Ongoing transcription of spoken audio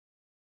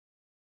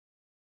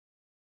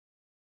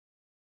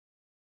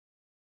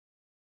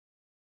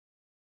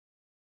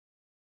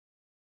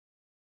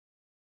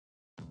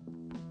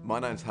My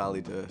name's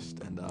Harley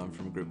Durst and I'm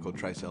from a group called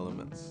Trace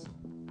Elements.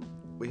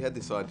 We had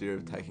this idea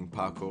of taking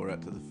parkour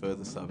out to the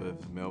further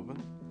suburbs of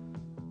Melbourne.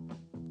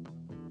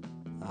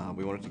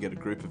 We wanted to get a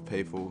group of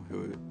people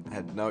who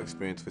had no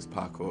experience with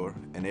parkour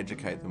and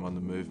educate them on the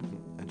movement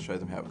and show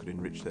them how it could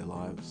enrich their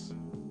lives.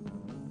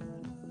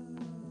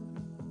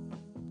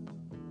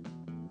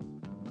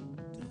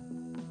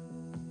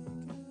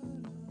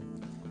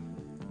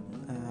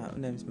 My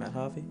name is Matt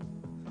Harvey.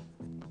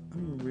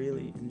 I'm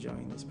really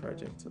enjoying this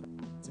project.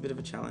 It's a bit of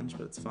a challenge,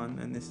 but it's fun,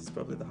 and this is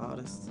probably the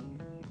hardest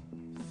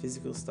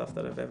physical stuff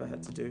that I've ever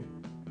had to do.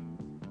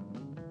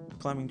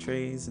 Climbing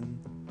trees and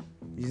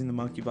using the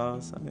monkey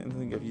bars. I don't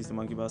think I've used the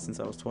monkey bars since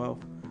I was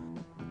 12. I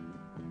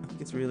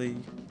think it's really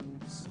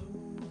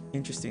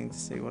interesting to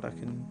see what I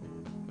can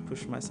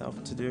push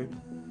myself to do.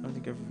 I don't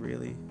think I've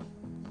really,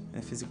 in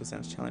a physical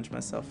sense, challenged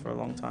myself for a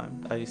long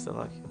time. I used to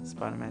like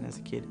Spider-Man as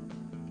a kid.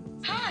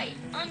 Hi,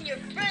 I'm your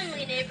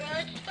friendly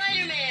neighborhood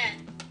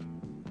Spider-Man.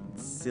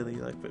 It's silly,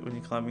 like, but when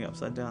you're climbing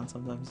upside down,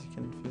 sometimes you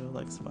can feel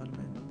like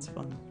Spider-Man. It's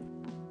fun.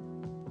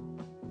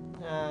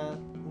 My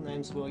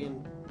name's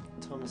William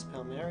Thomas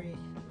Palmieri.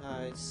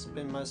 I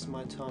spend most of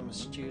my time a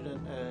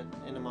student at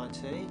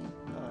MMVIII.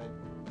 I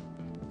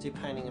do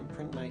painting and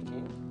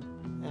printmaking,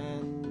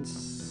 and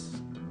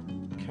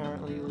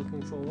currently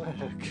looking for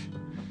work.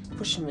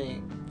 Pushing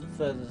me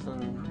further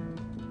than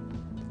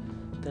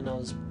I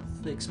was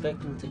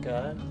expecting to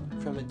go.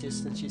 From a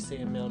distance you see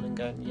a mountain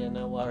going, yeah,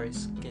 no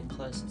worries, get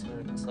closer to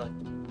it. It's like,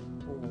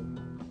 ooh.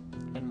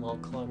 And while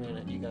climbing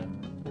it you go,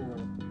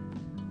 ooh.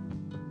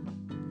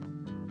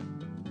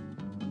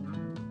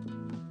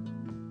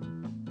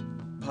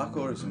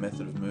 Parkour is a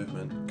method of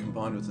movement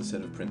combined with a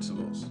set of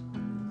principles.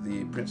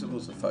 The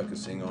principles are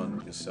focusing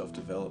on your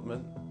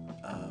self-development,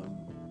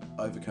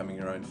 overcoming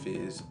your own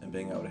fears and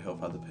being able to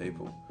help other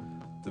people.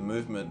 The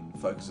movement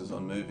focuses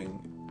on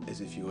moving as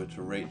if you were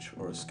to reach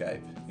or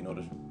escape in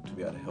order to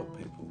be able to help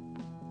people.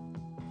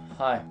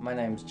 Hi, my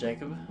name's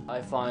Jacob.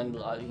 I find,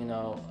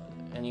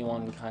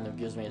 anyone kind of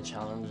gives me a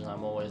challenge and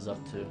I'm always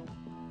up to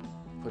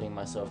putting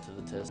myself to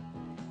the test.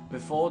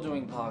 Before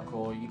doing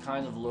parkour, you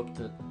kind of looked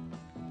at,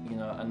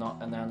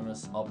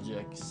 inanimous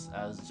objects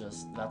as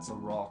just, that's a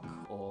rock,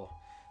 or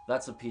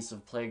that's a piece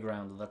of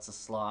playground, or that's a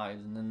slide.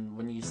 And then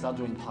when you start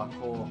doing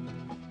parkour,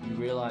 you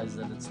realize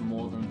that it's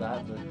more than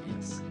that,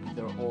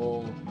 they're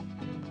all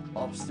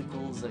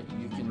obstacles that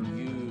you can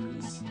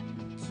use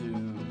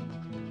to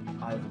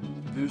either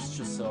boost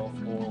yourself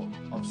or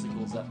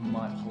obstacles that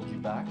might hold you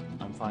back.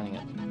 I'm finding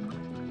it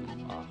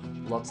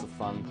lots of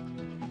fun,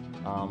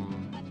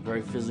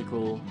 very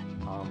physical,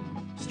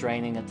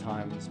 straining at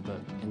times, but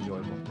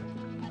enjoyable.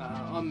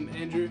 I'm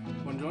Andrew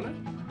Bongiorno,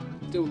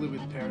 still live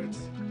with parents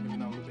even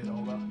though I'm a bit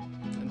older,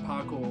 and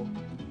parkour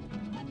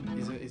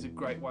is a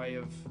great way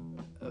of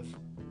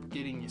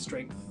getting your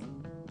strength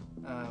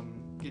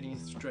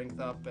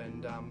up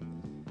and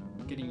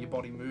getting your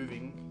body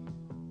moving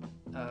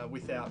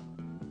without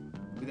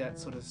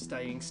sort of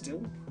staying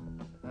still.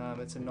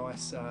 It's a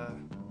nice,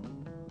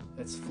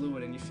 it's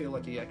fluid and you feel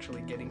like you're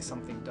actually getting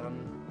something done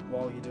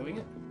while you're doing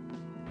it.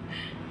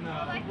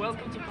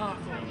 Welcome to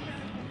Parkour.